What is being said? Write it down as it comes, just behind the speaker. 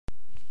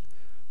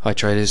Hi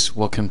traders,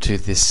 welcome to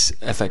this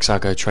FX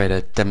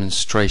AlgoTrader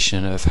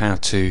demonstration of how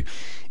to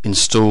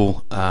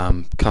install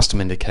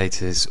custom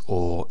indicators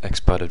or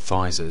expert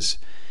advisors.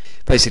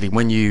 Basically,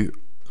 when you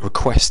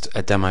request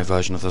a demo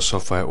version of the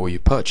software or you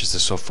purchase the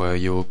software,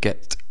 you'll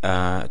get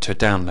to a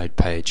download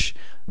page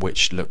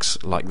which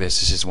looks like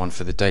this. This is one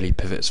for the Daily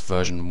Pivots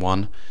version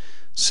 1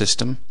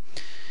 system.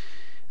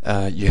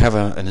 You have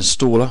an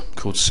installer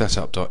called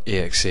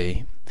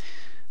setup.exe.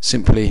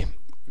 Simply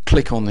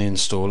click on the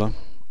installer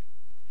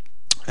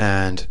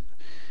and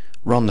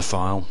run the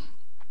file,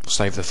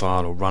 save the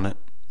file or run it,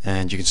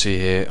 and you can see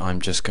here I'm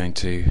just going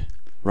to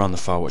run the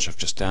file which I've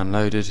just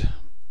downloaded,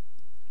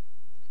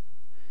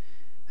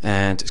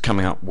 and it's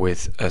coming up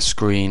with a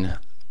screen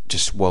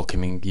just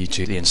welcoming you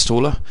to the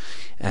installer,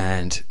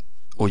 and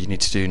all you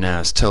need to do now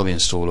is tell the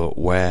installer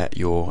where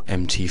your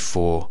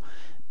MT4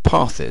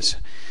 path is.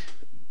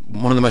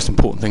 One of the most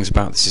important things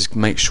about this is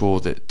make sure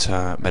that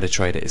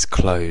Metatrader is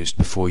closed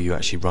before you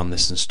actually run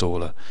this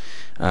installer.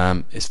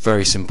 It's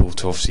very simple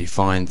to obviously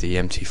find the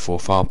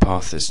MT4 file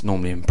path. It's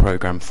normally in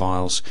program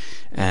files,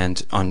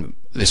 and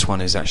this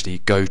one is actually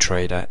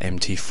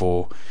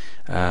AlgoTrader.mp4.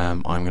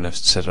 I'm going to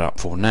set it up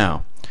for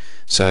now.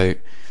 So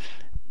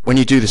when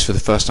you do this for the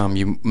first time,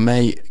 you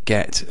may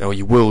get, or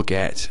you will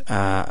get,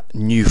 a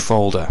new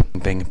folder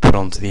being put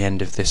onto the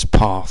end of this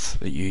path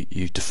that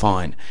you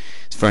define.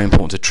 It's very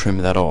important to trim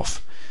that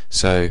off.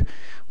 So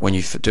when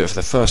you do it for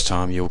the first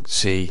time, you'll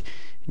see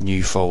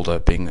new folder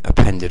being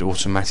appended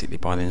automatically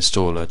by the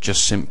installer.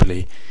 Just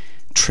simply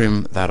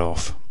trim that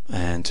off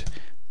and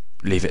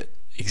leave it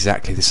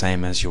exactly the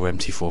same as your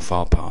MT4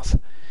 file path.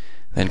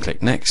 Then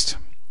click next,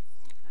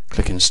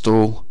 click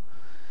install.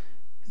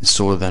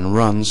 Installer then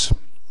runs,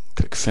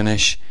 click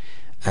finish,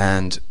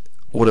 and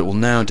what it will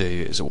now do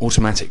is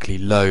automatically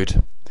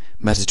load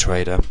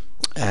Metatrader,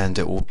 and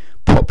it will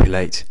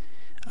populate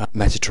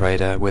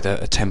Metatrader with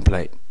a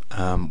template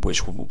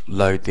which will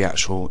load the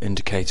actual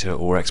indicator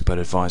or expert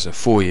advisor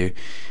for you.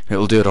 It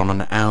will do it on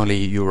an hourly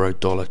euro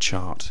dollar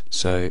chart.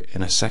 So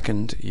in a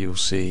second you'll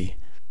see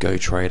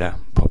AlgoTrader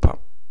pop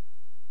up.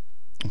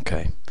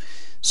 Okay,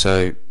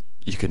 so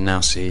you can now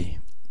see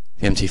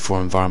the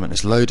MT4 environment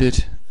is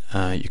loaded.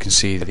 You can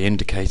see that the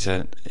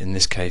indicator, in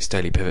this case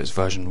Daily Pivots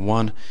version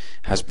 1,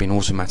 has been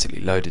automatically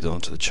loaded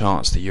onto the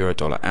charts, the euro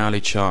dollar hourly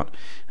chart,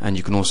 and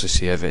you can also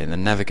see over in the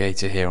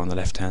navigator here on the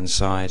left hand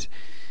side,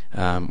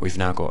 we've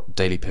now got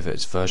Daily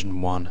Pivots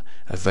version 1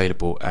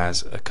 available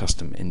as a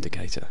custom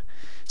indicator.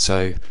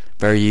 So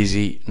very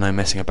easy, no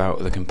messing about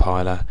with the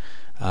compiler.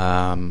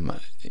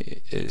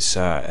 It's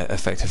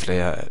effectively,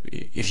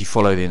 if you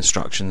follow the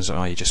instructions,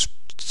 you just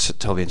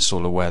tell the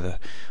installer where the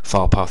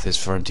file path is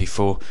for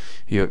MT4,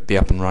 you'll be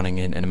up and running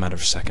in a matter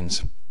of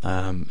seconds.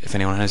 If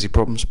anyone has any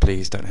problems,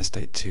 please don't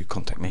hesitate to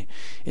contact me.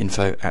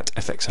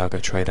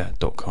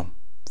 info@fxalgotrader.com.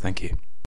 Thank you.